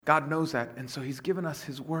God knows that, and so he's given us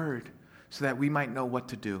his word so that we might know what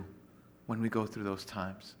to do when we go through those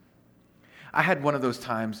times. I had one of those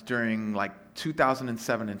times during like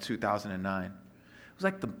 2007 and 2009. It was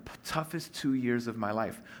like the toughest 2 years of my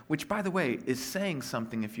life, which, by the way, is saying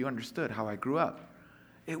something if you understood how I grew up.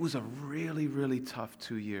 It was a really, really tough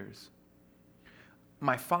 2 years.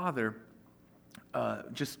 My father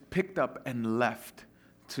just picked up and left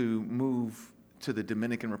to move to the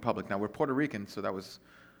Dominican Republic. Now, we're Puerto Rican, so that was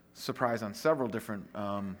a surprise on several different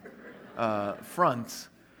fronts.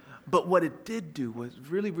 But what it did do was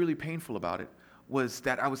really, really painful about it was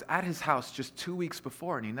that I was at his house just 2 weeks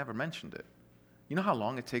before, and he never mentioned it. You know how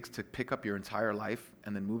long it takes to pick up your entire life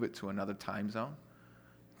and then move it to another time zone?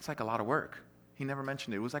 It's like a lot of work. He never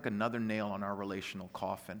mentioned it. It was like another nail on our relational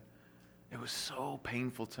coffin. It was so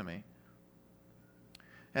painful to me.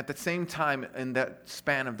 At the same time, in that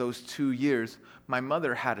span of those 2 years, my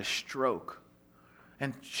mother had a stroke.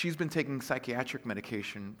 And she's been taking psychiatric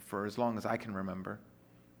medication for as long as I can remember.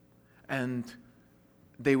 And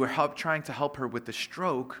they were trying to help her with the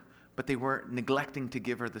stroke, but they were neglecting to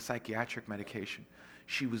give her the psychiatric medication.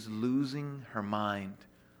 She was losing her mind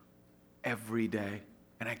every day,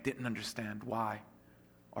 and I didn't understand why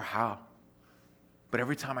or how. But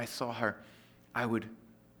every time I saw her, I would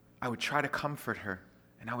try to comfort her,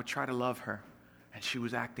 and I would try to love her, and she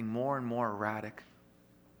was acting more and more erratic.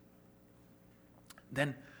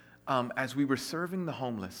 Then, as we were serving the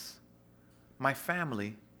homeless, my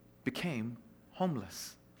family became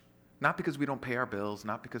homeless. Not because we don't pay our bills,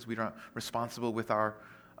 not because we're not responsible with our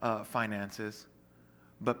finances,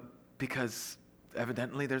 but because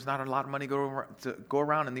evidently there's not a lot of money to go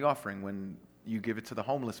around in the offering when you give it to the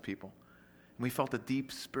homeless people. And we felt a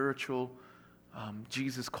deep spiritual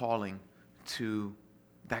Jesus calling to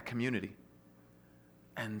that community.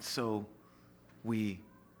 And so we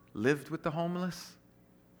lived with the homeless.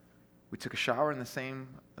 We took a shower in the same,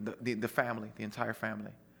 the family, the entire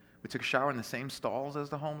family. We took a shower in the same stalls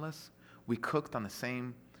as the homeless. We cooked on the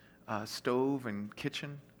same stove and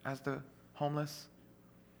kitchen as the homeless.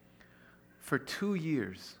 For 2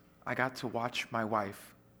 years, I got to watch my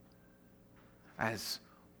wife as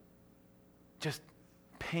just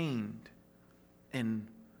pained in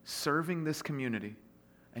serving this community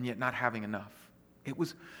and yet not having enough. It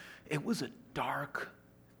was a dark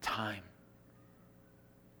time.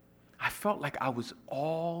 I felt like I was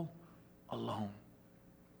all alone.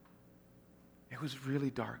 It was really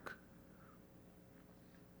dark.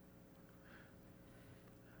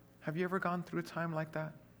 Have you ever gone through a time like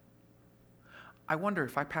that? I wonder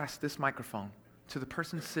if I pass this microphone to the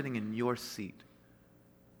person sitting in your seat,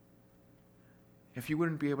 if you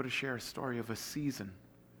wouldn't be able to share a story of a season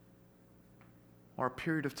or a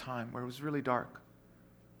period of time where it was really dark.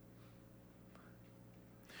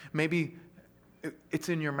 Maybe it's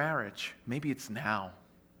in your marriage. Maybe it's now.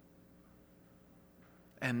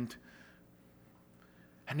 And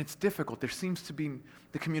it's difficult.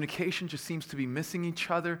 The communication just seems to be missing each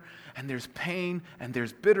other, and there's pain, and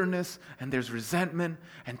there's bitterness, and there's resentment,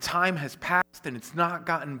 and time has passed, and it's not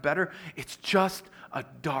gotten better. It's just a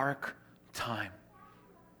dark time.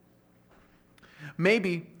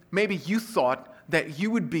 Maybe you thought that you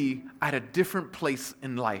would be at a different place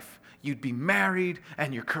in life. You'd be married,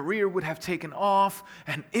 and your career would have taken off,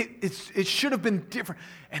 and it should have been different.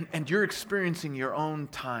 And you're experiencing your own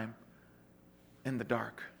time in the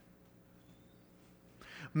dark.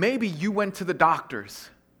 Maybe you went to the doctors,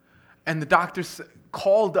 and the doctors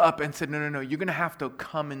called up and said, no, you're going to have to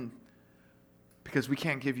come in because we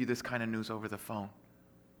can't give you this kind of news over the phone.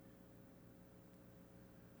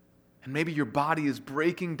 And maybe your body is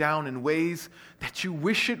breaking down in ways that you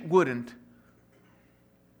wish it wouldn't.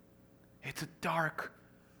 It's a dark,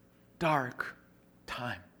 dark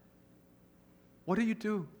time. What do you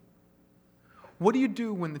do? What do you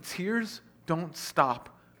do when the tears don't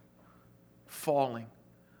stop falling?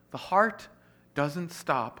 The heart doesn't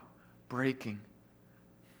stop breaking.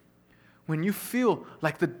 When you feel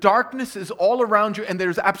like the darkness is all around you and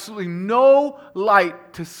there's absolutely no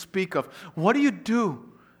light to speak of, what do you do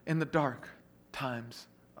in the dark times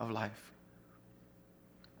of life?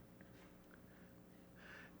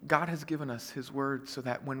 God has given us His word so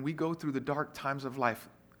that when we go through the dark times of life,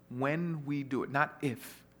 when we do it, not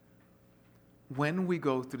if, when we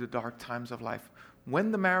go through the dark times of life,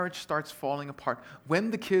 when the marriage starts falling apart,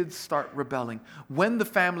 when the kids start rebelling, when the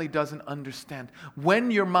family doesn't understand,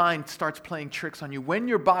 when your mind starts playing tricks on you, when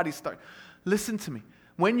your body starts, listen to me,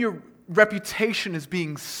 when your reputation is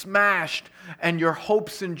being smashed and your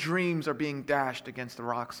hopes and dreams are being dashed against the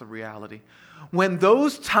rocks of reality, when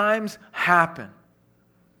those times happen,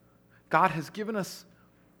 God has given us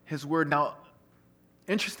His word. Now,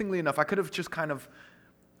 interestingly enough, I could have just kind of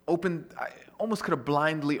I almost could have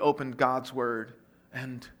blindly opened God's word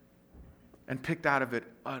and picked out of it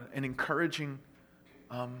an encouraging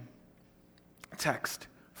text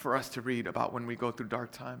for us to read about when we go through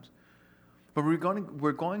dark times. But we're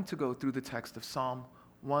going to go through the text of Psalm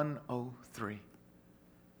 103.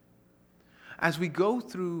 As we go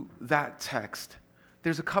through that text,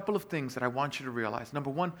 there's a couple of things that I want you to realize. Number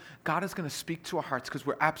one, God is going to speak to our hearts because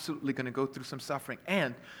we're absolutely going to go through some suffering.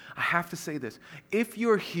 And I have to say this. If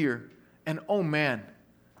you're here and, oh man,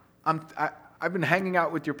 I've been hanging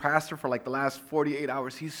out with your pastor for like the last 48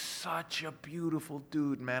 hours. He's such a beautiful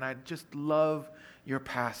dude, man. I just love your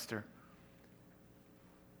pastor.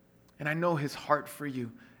 And I know his heart for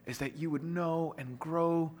you is that you would know and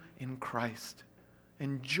grow in Christ,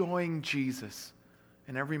 enjoying Jesus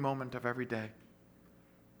in every moment of every day.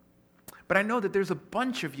 But I know that there's a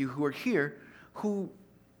bunch of you who are here who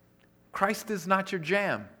Christ is not your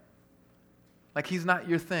jam. Like he's not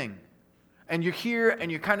your thing. And you're here and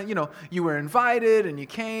you're kind of, you were invited and you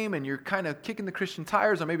came and you're kind of kicking the Christian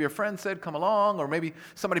tires, or maybe a friend said come along, or maybe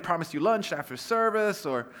somebody promised you lunch after service,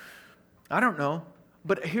 or I don't know.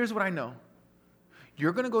 But here's what I know.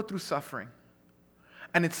 You're going to go through suffering.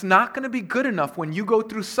 And it's not going to be good enough when you go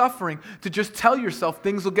through suffering to just tell yourself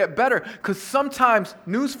things will get better. Because sometimes,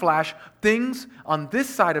 newsflash, things on this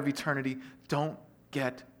side of eternity don't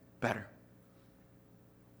get better.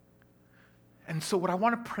 And so what I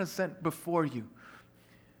want to present before you,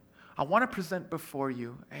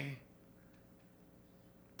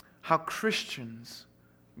 how Christians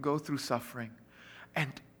go through suffering.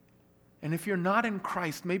 And if you're not in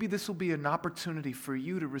Christ, maybe this will be an opportunity for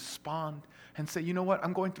you to respond and say, you know what,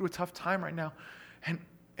 I'm going through a tough time right now.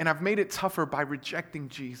 And I've made it tougher by rejecting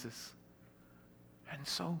Jesus. And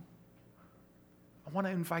so I want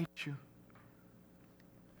to invite you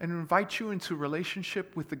into a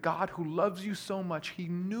relationship with the God who loves you so much. He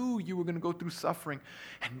knew you were going to go through suffering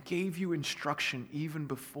and gave you instruction even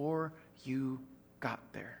before you got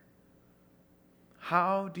there.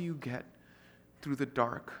 How do you get through the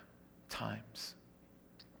dark times?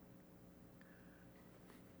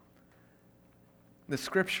 The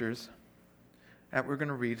scriptures that we're going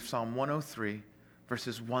to read, Psalm 103,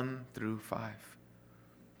 verses 1 through 5.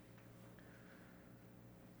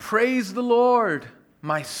 Praise the Lord,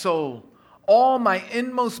 my soul. All my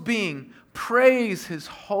inmost being, praise his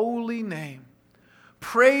holy name.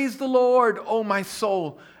 Praise the Lord, O my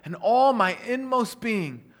soul, and all my inmost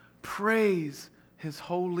being, praise his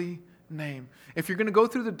holy name. If you're going to go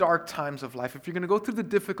through the dark times of life, if you're going to go through the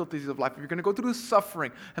difficulties of life, if you're going to go through the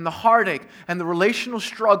suffering and the heartache and the relational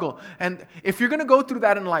struggle, and if you're going to go through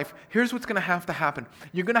that in life, here's what's going to have to happen.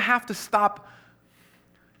 You're going to have to stop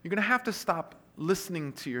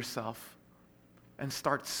listening to yourself and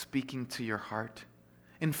start speaking to your heart.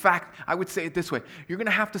 In fact, I would say it this way. You're going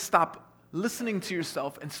to have to stop listening to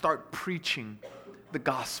yourself and start preaching the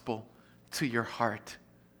gospel to your heart.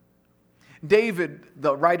 David,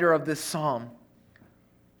 the writer of this psalm,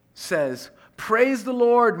 says, praise the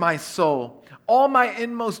Lord, my soul. All my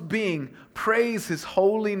inmost being, praise his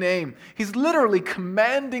holy name. He's literally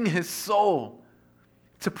commanding his soul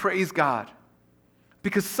to praise God.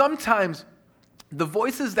 Because sometimes the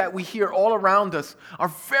voices that we hear all around us are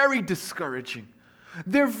very discouraging.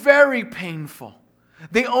 They're very painful.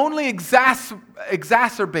 They only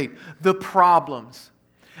exacerbate the problems.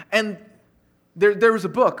 And there was a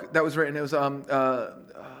book that was written. It was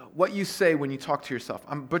What You Say When You Talk to Yourself.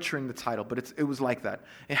 I'm butchering the title, but it was like that.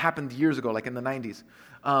 It happened years ago, like in the 90s.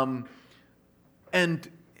 And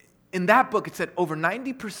in that book, it said over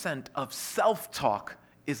 90% of self-talk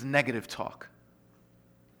is negative talk.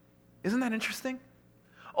 Isn't that interesting?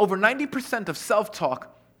 Over 90% of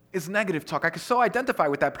self-talk is negative talk. I can so identify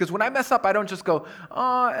with that because when I mess up, I don't just go,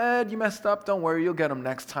 oh, Ed, you messed up. Don't worry, you'll get them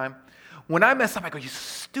next time. When I mess up, I go, you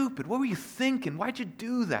stupid. What were you thinking? Why'd you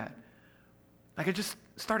do that? Like I just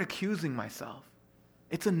start accusing myself.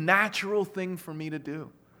 It's a natural thing for me to do.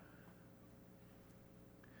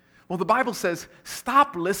 Well, the Bible says,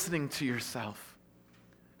 stop listening to yourself.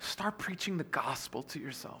 Start preaching the gospel to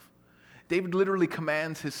yourself. David literally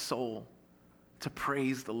commands his soul to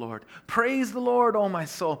praise the Lord. Praise the Lord, O my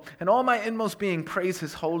soul, and all my inmost being, praise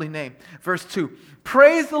his holy name. Verse 2,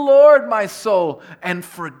 praise the Lord, my soul, and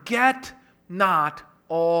forget not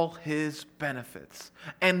all his benefits.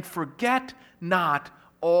 And forget not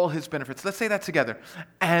all his benefits. Let's say that together.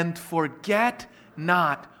 And forget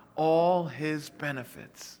not all his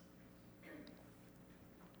benefits.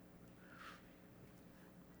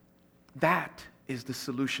 That is the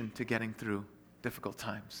solution to getting through difficult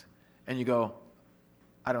times. And you go,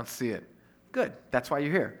 I don't see it. Good. That's why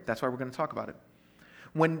you're here. That's why we're going to talk about it.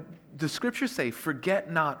 When the scriptures say,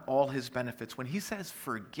 forget not all his benefits, when he says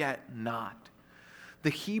forget not, the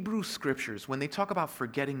Hebrew scriptures, when they talk about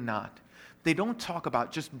forgetting not, they don't talk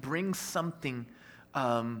about just bring something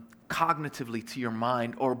cognitively to your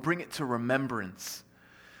mind or bring it to remembrance.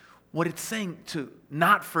 What it's saying to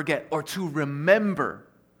not forget or to remember,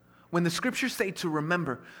 when the scriptures say to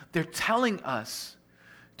remember, they're telling us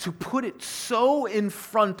to put it so in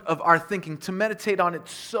front of our thinking, to meditate on it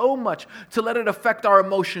so much, to let it affect our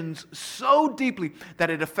emotions so deeply that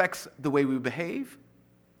it affects the way we behave,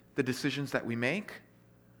 the decisions that we make,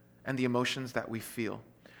 and the emotions that we feel.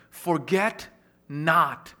 Forget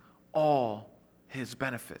not all his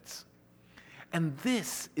benefits. And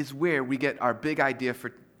this is where we get our big idea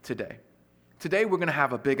for today. Today we're going to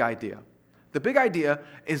have a big idea. The big idea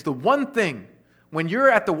is the one thing when you're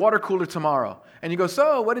at the water cooler tomorrow and you go,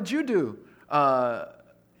 so what did you do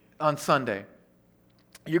on Sunday?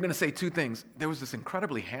 You're going to say two things. There was this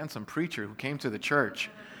incredibly handsome preacher who came to the church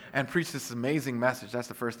and preached this amazing message. That's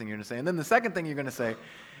the first thing you're going to say. And then the second thing you're going to say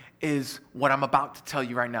is what I'm about to tell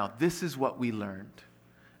you right now. This is what we learned.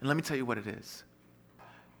 And let me tell you what it is.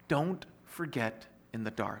 Don't forget in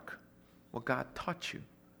the dark what God taught you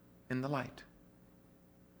in the light.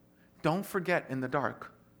 Don't forget in the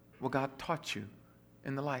dark what God taught you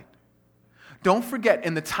in the light. Don't forget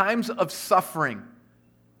in the times of suffering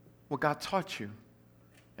what God taught you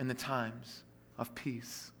in the times of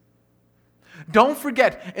peace. Don't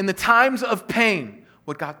forget in the times of pain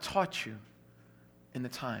what God taught you in the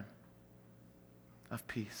time of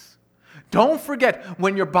peace. Don't forget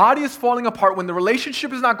when your body is falling apart, when the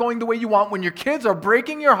relationship is not going the way you want, when your kids are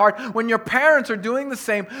breaking your heart, when your parents are doing the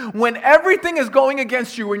same, when everything is going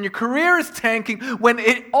against you, when your career is tanking, when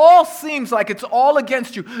it all seems like it's all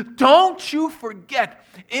against you. Don't you forget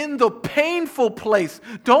in the painful place.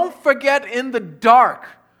 Don't forget in the dark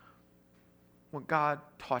what God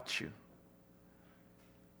taught you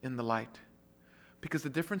in the light. Because the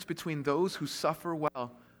difference between those who suffer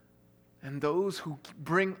well and those who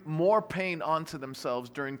bring more pain onto themselves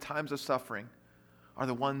during times of suffering are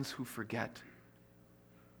the ones who forget.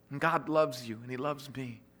 And God loves you, and he loves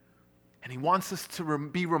me. And he wants us to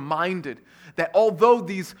be reminded that although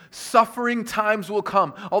these suffering times will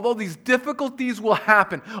come, although these difficulties will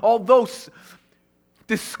happen, although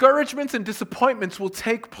discouragements and disappointments will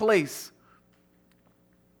take place,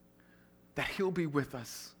 that he'll be with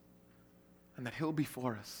us and that he'll be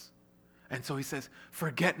for us. And so he says,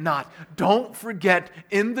 forget not. Don't forget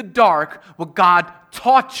in the dark what God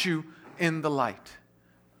taught you in the light.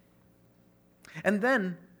 And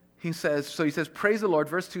then he says, praise the Lord.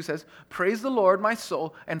 Verse 2 says, praise the Lord, my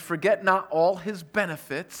soul, and forget not all his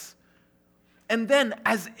benefits. And then,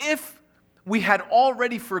 as if we had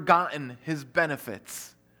already forgotten his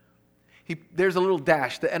benefits, there's a little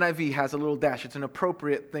dash. The NIV has a little dash. It's an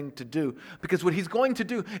appropriate thing to do. Because what he's going to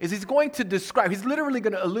do is he's going to describe, he's literally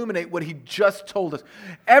going to illuminate what he just told us.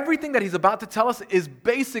 Everything that he's about to tell us is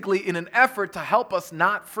basically in an effort to help us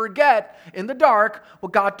not forget in the dark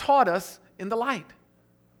what God taught us in the light.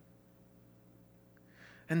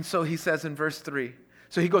 And so he says in verse 3,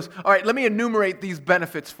 so he goes, all right, let me enumerate these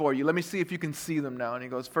benefits for you. Let me see if you can see them now. And he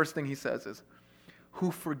goes, first thing he says is,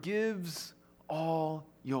 who forgives all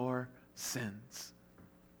your sins.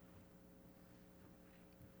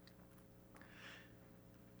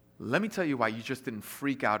 Let me tell you why you just didn't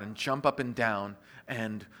freak out and jump up and down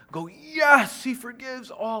and go, yes, he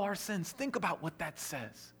forgives all our sins. Think about what that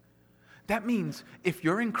says. That means if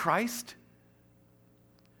you're in Christ,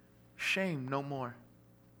 shame no more.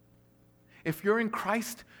 If you're in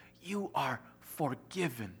Christ, you are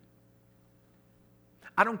forgiven.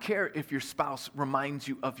 I don't care if your spouse reminds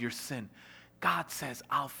you of your sin. God says,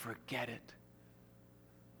 I'll forget it.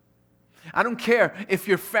 I don't care if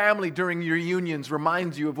your family during your reunions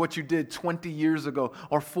reminds you of what you did 20 years ago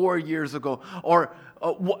or 4 years ago or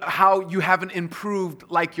how you haven't improved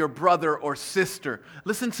like your brother or sister.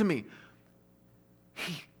 Listen to me.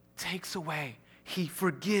 He takes away, he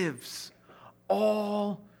forgives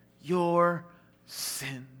all your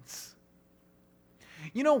sins.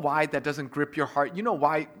 You know why that doesn't grip your heart? You know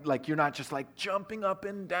why you're not just jumping up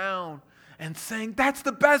and down and saying, that's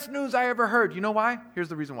the best news I ever heard. You know why? Here's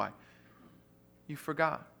the reason why. You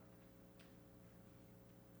forgot.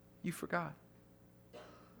 You forgot.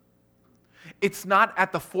 It's not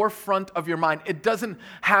at the forefront of your mind.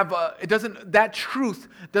 That truth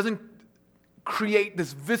doesn't create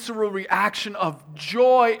this visceral reaction of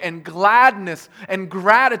joy and gladness and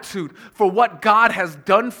gratitude for what God has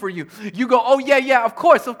done for you. You go, oh yeah, of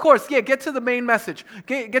course, yeah, get to the main message.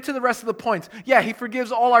 Get to the rest of the points. Yeah, he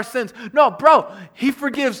forgives all our sins. No, bro, he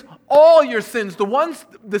forgives all your sins.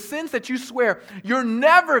 The sins that you swear you're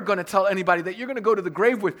never going to tell anybody, that you're going to go to the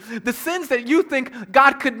grave with. The sins that you think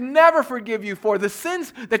God could never forgive you for. The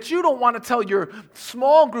sins that you don't want to tell your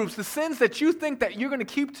small groups. The sins that you think that you're going to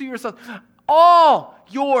keep to yourself. All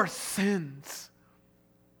your sins.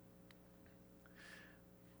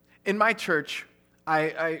 In my church,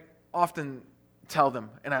 I often tell them,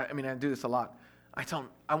 and I do this a lot. I tell them,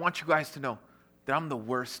 I want you guys to know that I'm the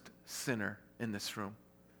worst sinner in this room.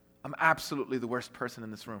 I'm absolutely the worst person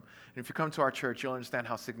in this room. And if you come to our church, you'll understand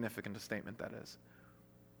how significant a statement that is.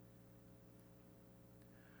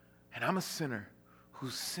 And I'm a sinner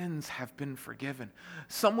whose sins have been forgiven.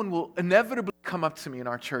 Someone will inevitably come up to me in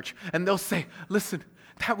our church and they'll say, listen,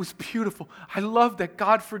 that was beautiful. I love that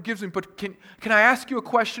God forgives me, but can I ask you a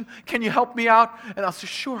question? Can you help me out? And I'll say,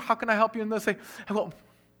 sure, how can I help you? And they'll say, well,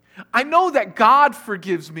 I know that God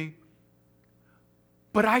forgives me,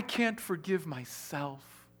 but I can't forgive myself.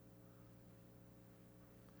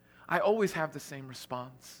 I always have the same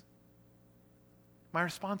response. My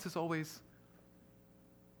response is always,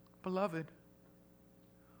 beloved,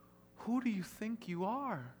 who do you think you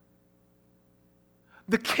are?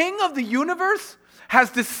 The King of the universe has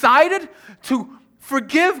decided to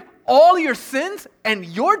forgive all your sins, and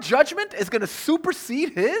your judgment is going to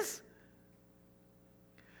supersede his?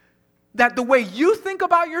 That the way you think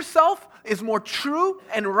about yourself is more true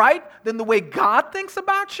and right than the way God thinks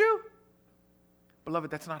about you?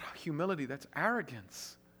 Beloved, that's not humility, that's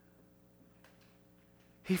arrogance.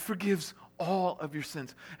 He forgives all of your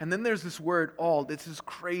sins. And then there's this word, all. This is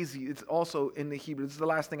crazy. It's also in the Hebrew. This is the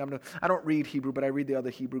last thing I'm going to... I don't read Hebrew, but I read the other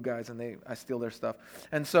Hebrew guys, and I steal their stuff.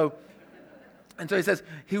 And so he says,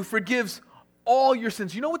 he forgives all your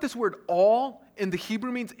sins. You know what this word all in the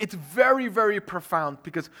Hebrew means? It's very, very profound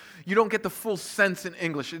because you don't get the full sense in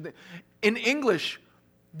English. In English,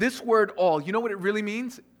 this word all, you know what it really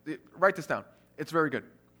means? Write this down. It's very good.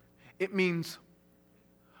 It means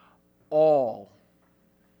all.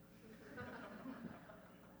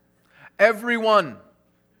 Everyone.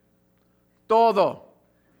 Todo.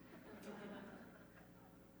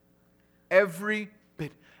 Every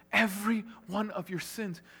bit. Every one of your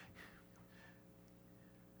sins.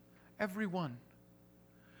 Every one.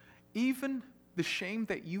 Even the shame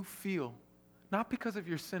that you feel, not because of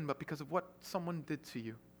your sin, but because of what someone did to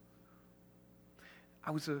you.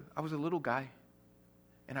 I was a little guy,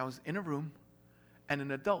 and I was in a room, and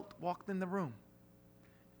an adult walked in the room,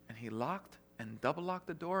 and he locked and double locked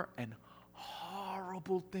the door, and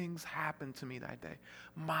horrible things happened to me that day.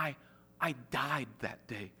 I died that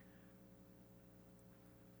day.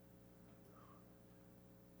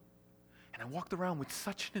 And I walked around with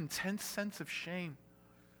such an intense sense of shame.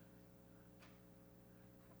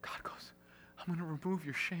 God goes, I'm going to remove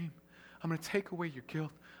your shame. I'm going to take away your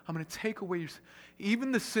guilt. I'm going to take away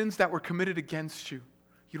even the sins that were committed against you.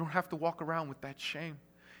 You don't have to walk around with that shame.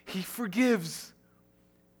 He forgives.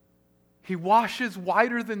 He washes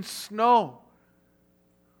whiter than snow.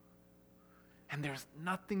 And there's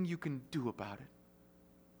nothing you can do about it.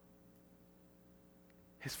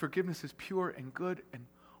 His forgiveness is pure and good and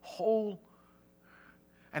whole.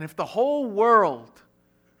 And if the whole world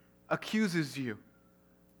accuses you,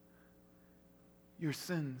 your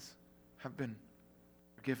sins have been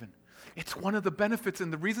forgiven. It's one of the benefits,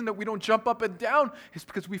 and the reason that we don't jump up and down is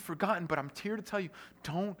because we've forgotten. But I'm here to tell you,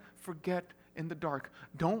 don't forget in the dark.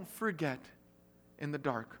 Don't forget in the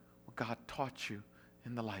dark what God taught you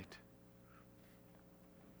in the light.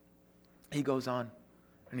 He goes on,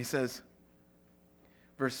 and he says,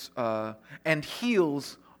 and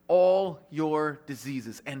heals all your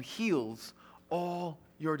diseases. And heals all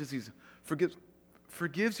your diseases.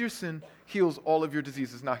 Forgives your sin, heals all of your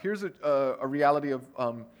diseases. Now, here's a reality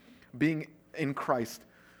of being in Christ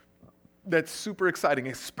that's super exciting,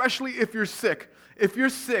 especially if you're sick. If you're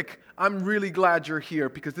sick, I'm really glad you're here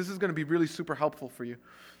because this is going to be really super helpful for you.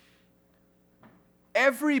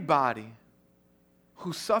 Everybody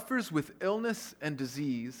who suffers with illness and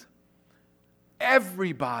disease,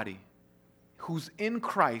 everybody who's in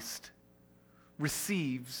Christ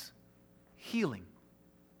receives healing.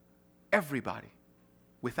 Everybody,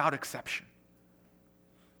 without exception.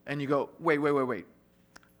 And you go, wait.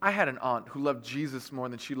 I had an aunt who loved Jesus more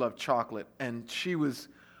than she loved chocolate, and she was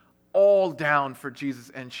all down for Jesus,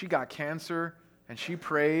 and she got cancer, and she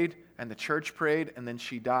prayed, and the church prayed, and then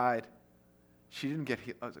she died. She didn't get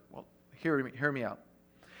healed. I was like, well, hear me out.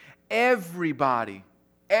 Everybody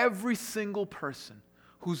every single person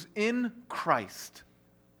who's in Christ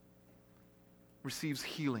receives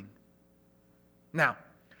healing. Now,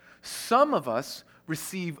 some of us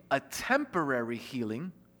receive a temporary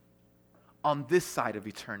healing on this side of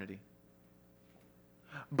eternity.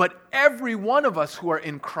 But every one of us who are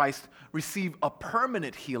in Christ receive a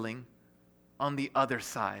permanent healing on the other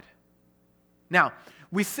side. Now,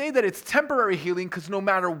 we say that it's temporary healing because no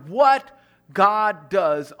matter what God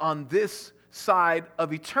does on this side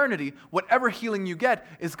of eternity, whatever healing you get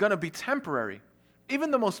is going to be temporary.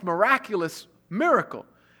 Even the most miraculous miracle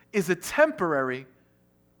is a temporary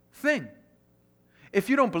thing. If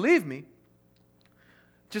you don't believe me,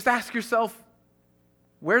 just ask yourself,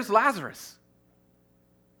 where's Lazarus?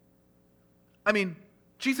 I mean,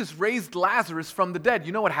 Jesus raised Lazarus from the dead.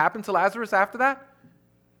 You know what happened to Lazarus after that?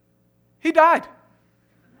 He died.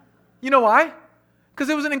 You know why? Because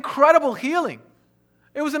it was an incredible healing.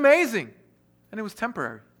 It was amazing. And it was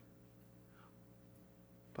temporary.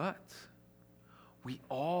 But we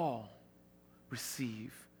all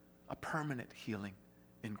receive a permanent healing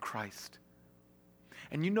in Christ.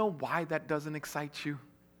 And you know why that doesn't excite you?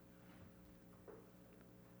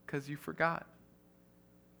 Because you forgot.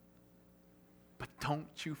 But don't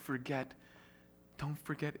forget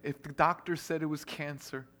if the doctor said it was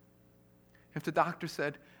cancer, if the doctor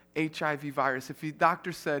said HIV virus, if the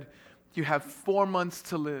doctor said you have 4 months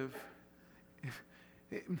to live,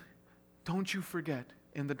 don't you forget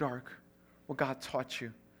in the dark what God taught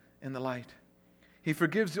you in the light. He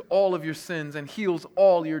forgives all of your sins and heals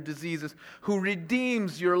all your diseases, who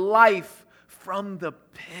redeems your life from the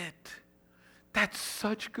pit. That's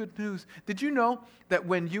such good news. Did you know that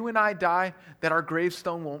when you and I die, that our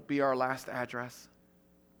gravestone won't be our last address?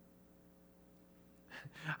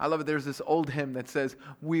 I love it. There's this old hymn that says,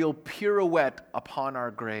 "We'll pirouette upon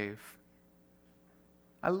our grave."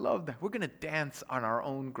 I love that. We're going to dance on our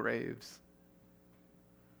own graves.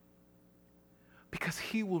 Because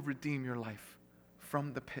He will redeem your life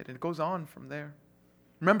from the pit. And it goes on from there.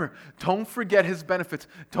 Remember, don't forget His benefits.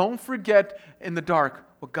 Don't forget in the dark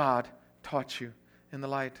what God taught you in the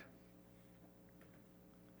light.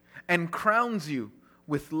 And crowns you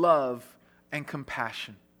with love and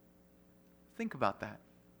compassion. Think about that.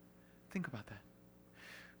 Think about that.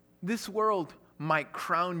 This world might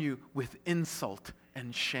crown you with insult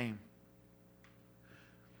and shame.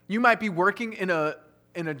 You might be working in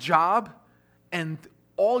a job, and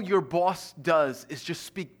all your boss does is just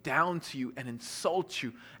speak down to you and insult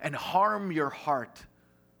you and harm your heart.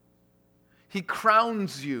 He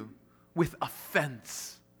crowns you with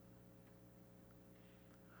offense.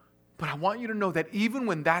 But I want you to know that even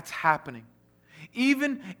when that's happening,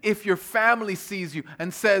 even if your family sees you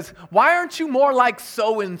and says, "Why aren't you more like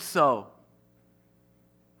so-and-so?"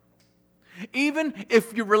 Even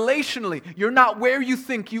if you're relationally, you're not where you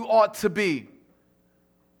think you ought to be.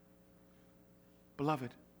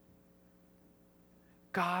 Beloved,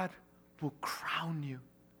 God will crown you.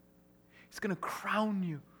 He's going to crown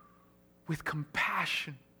you with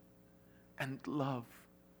compassion and love.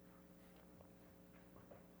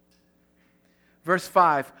 Verse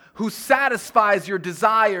 5, who satisfies your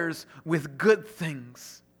desires with good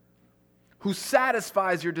things. Who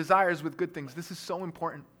satisfies your desires with good things. This is so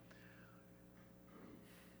important.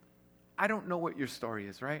 I don't know what your story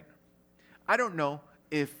is, right? I don't know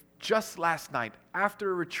if just last night,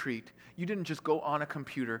 after a retreat, you didn't just go on a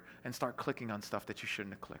computer and start clicking on stuff that you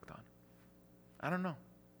shouldn't have clicked on. I don't know.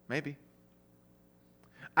 Maybe.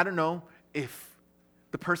 I don't know if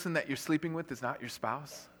the person that you're sleeping with is not your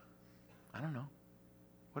spouse. I don't know.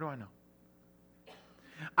 What do I know?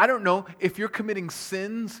 I don't know if you're committing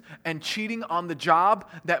sins and cheating on the job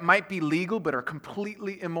that might be legal but are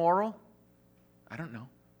completely immoral. I don't know.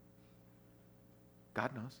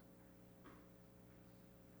 God knows.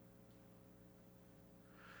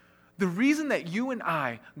 The reason that you and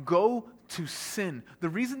I go to sin, the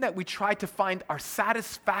reason that we try to find our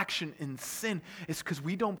satisfaction in sin is because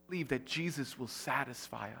we don't believe that Jesus will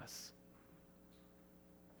satisfy us.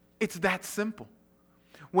 It's that simple.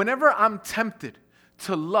 Whenever I'm tempted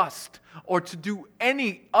to lust or to do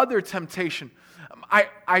any other temptation,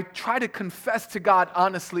 I try to confess to God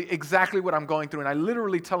honestly exactly what I'm going through. And I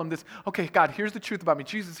literally tell Him this, okay, God, here's the truth about me.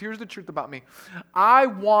 Jesus, here's the truth about me. I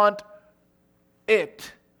want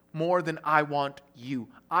it more than I want you.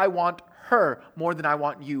 I want her more than I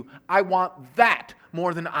want you. I want that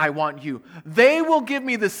more than I want you. They will give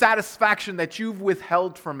me the satisfaction that you've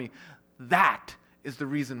withheld from me. That is the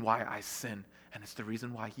reason why I sin. And it's the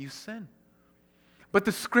reason why you sin. But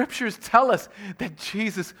the scriptures tell us that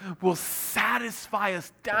Jesus will satisfy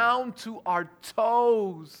us down to our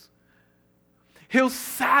toes. He'll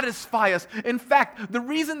satisfy us. In fact, the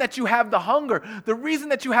reason that you have the hunger, the reason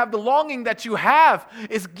that you have the longing that you have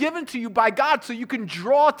is given to you by God so you can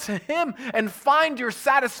draw to Him and find your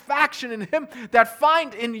satisfaction in Him, that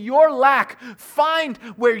find in your lack, find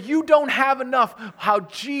where you don't have enough, how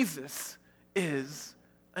Jesus is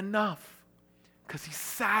enough. Because He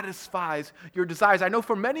satisfies your desires. I know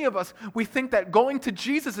for many of us, we think that going to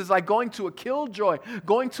Jesus is like going to a killjoy,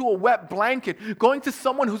 going to a wet blanket, going to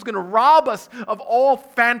someone who's going to rob us of all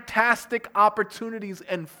fantastic opportunities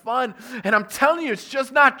and fun. And I'm telling you, it's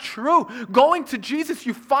just not true. Going to Jesus,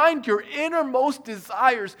 you find your innermost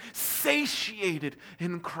desires satiated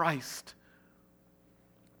in Christ.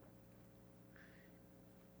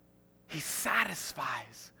 He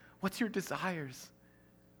satisfies. What's your desires?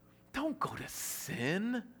 Don't go to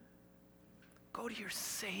sin. Go to your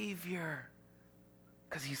Savior,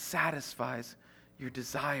 because He satisfies your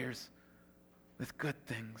desires with good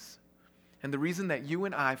things. And the reason that you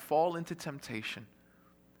and I fall into temptation,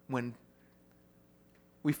 when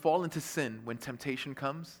we fall into sin when temptation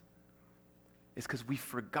comes, is because we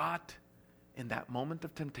forgot in that moment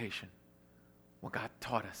of temptation what God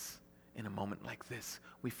taught us in a moment like this.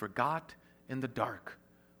 We forgot in the dark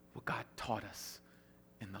what God taught us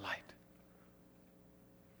in the light.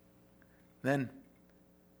 Then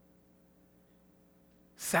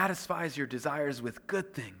satisfies your desires with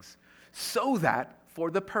good things, so that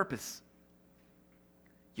for the purpose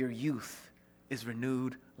your youth is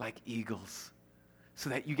renewed like eagles.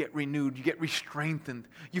 So that you get renewed, you get re-strengthened.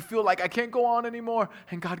 You feel like I can't go on anymore,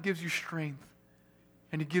 and God gives you strength,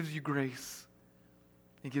 and He gives you grace.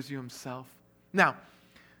 He gives you Himself. Now,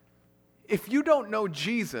 if you don't know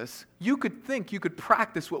Jesus, you could think you could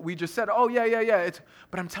practice what we just said. Oh, yeah.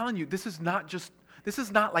 But I'm telling you, this is not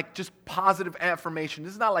like just positive affirmation.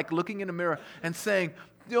 This is not like looking in a mirror and saying,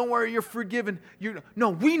 don't worry, you're forgiven.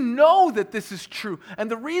 No, we know that this is true. And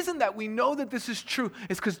the reason that we know that this is true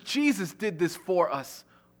is because Jesus did this for us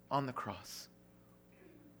on the cross.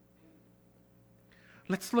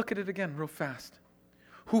 Let's look at it again real fast.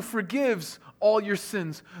 Who forgives all your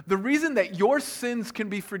sins. The reason that your sins can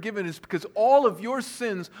be forgiven is because all of your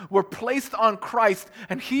sins were placed on Christ,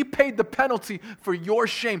 and He paid the penalty for your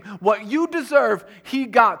shame. What you deserve, He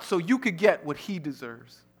got so you could get what He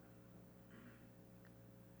deserves.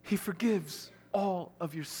 He forgives all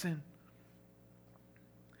of your sin.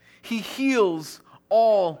 He heals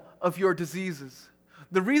all of your diseases.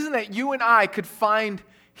 The reason that you and I could find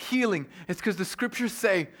healing is because the scriptures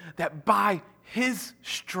say that by His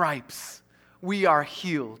stripes we are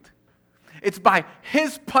healed. It's by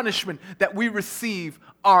His punishment that we receive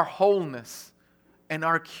our wholeness and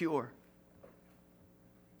our cure.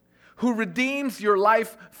 Who redeems your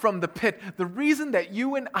life from the pit. The reason that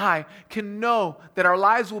you and I can know that our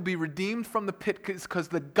lives will be redeemed from the pit is because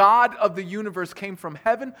the God of the universe came from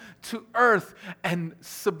heaven to earth and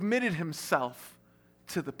submitted Himself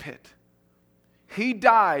to the pit. He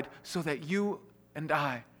died so that you and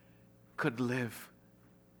I could live.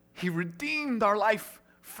 He redeemed our life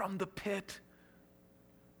from the pit.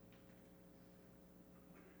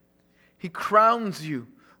 He crowns you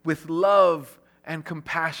with love and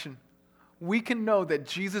compassion. We can know that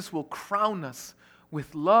Jesus will crown us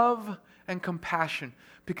with love and compassion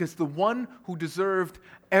because the one who deserved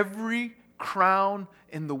every crown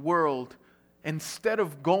in the world, instead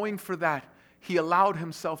of going for that, He allowed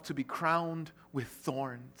Himself to be crowned with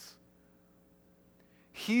thorns.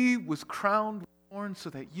 He was crowned with thorns so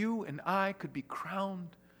that you and I could be crowned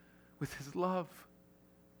with His love,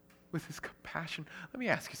 with His compassion. Let me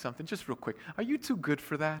ask you something just real quick. Are you too good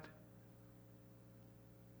for that?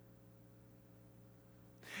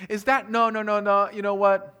 Is that, no, you know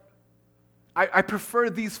what? I prefer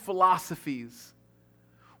these philosophies.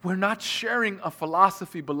 We're not sharing a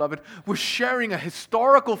philosophy, beloved. We're sharing a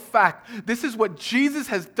historical fact. This is what Jesus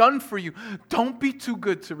has done for you. Don't be too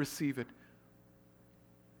good to receive it.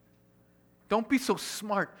 Don't be so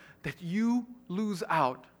smart that you lose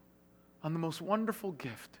out on the most wonderful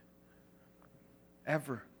gift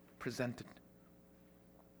ever presented.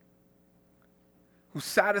 Who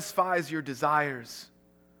satisfies your desires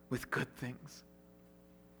with good things.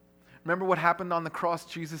 Remember what happened on the cross?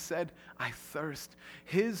 Jesus said, I thirst.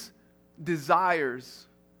 His desires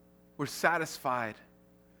were satisfied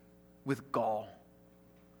with gall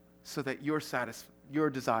so that your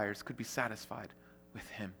desires could be satisfied with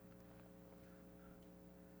Him.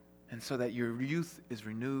 And so that your youth is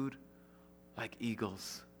renewed like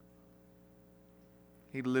eagles.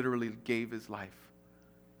 He literally gave His life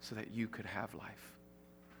so that you could have life.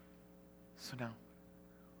 So now,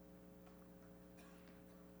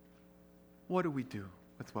 what do we do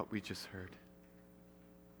with what we just heard?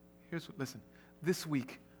 Listen, this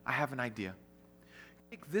week, I have an idea.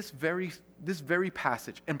 Take this very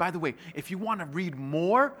passage. And by the way, if you want to read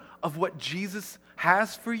more of what Jesus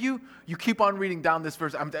has for you, you keep on reading down this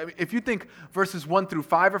verse. If you think verses 1 through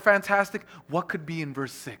 5 are fantastic, what could be in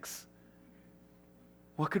verse 6?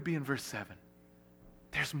 What could be in verse 7?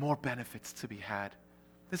 There's more benefits to be had.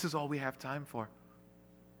 This is all we have time for.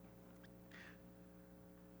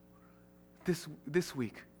 This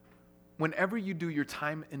week, whenever you do your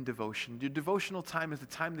time in devotion, your devotional time is the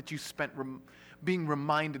time that you spent being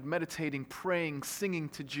reminded, meditating, praying, singing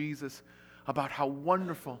to Jesus about how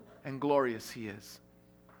wonderful and glorious He is.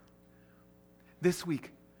 This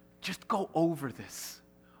week, just go over this.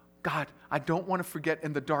 God, I don't want to forget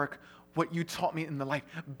in the dark what you taught me in the light.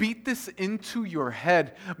 Beat this into your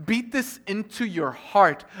head. Beat this into your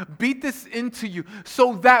heart. Beat this into you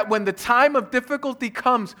so that when the time of difficulty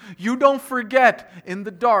comes, you don't forget in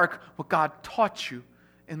the dark what God taught you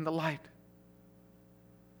in the light.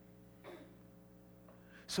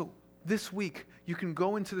 So this week, you can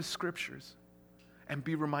go into the scriptures and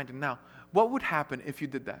be reminded. Now, what would happen if you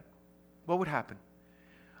did that? What would happen?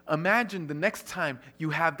 Imagine the next time you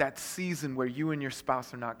have that season where you and your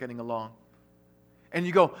spouse are not getting along. And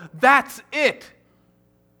you go, that's it.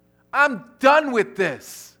 I'm done with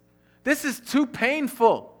this. This is too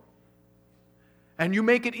painful. And you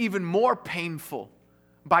make it even more painful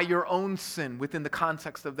by your own sin within the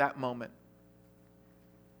context of that moment.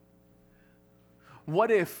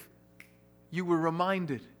 What if you were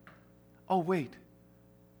reminded, oh wait,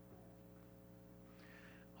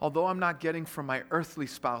 although I'm not getting from my earthly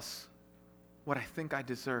spouse what I think I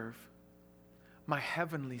deserve, my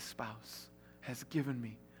heavenly spouse has given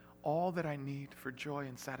me all that I need for joy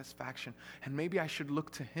and satisfaction. And maybe I should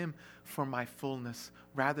look to Him for my fullness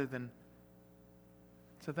rather than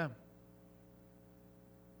to them.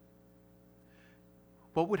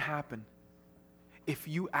 What would happen if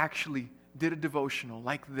you actually did a devotional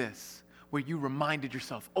like this, where you reminded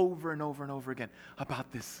yourself over and over and over again about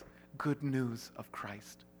this good news of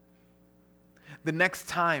Christ? The next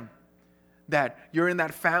time that you're in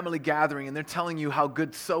that family gathering and they're telling you how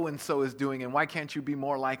good so-and-so is doing and why can't you be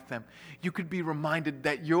more like them, you could be reminded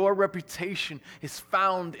that your reputation is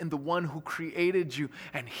found in the one who created you,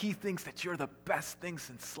 and He thinks that you're the best thing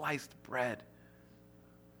since sliced bread.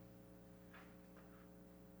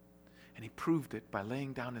 And He proved it by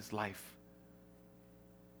laying down His life.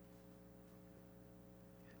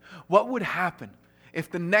 What would happen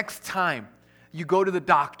if the next time you go to the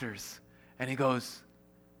doctors and he goes,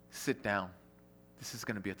 sit down. This is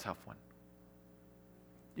going to be a tough one.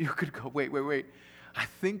 You could go, wait. I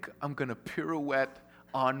think I'm going to pirouette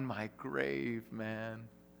on my grave, man.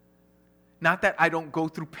 Not that I don't go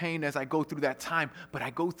through pain as I go through that time, but I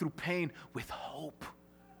go through pain with hope.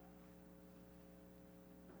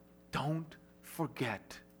 Don't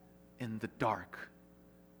forget in the dark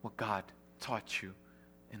what God taught you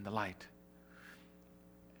in the light.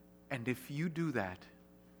 And if you do that,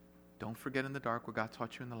 don't forget in the dark what God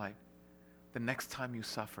taught you in the light. The next time you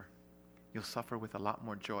suffer, you'll suffer with a lot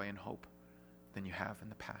more joy and hope than you have in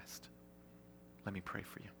the past. Let me pray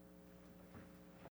for you.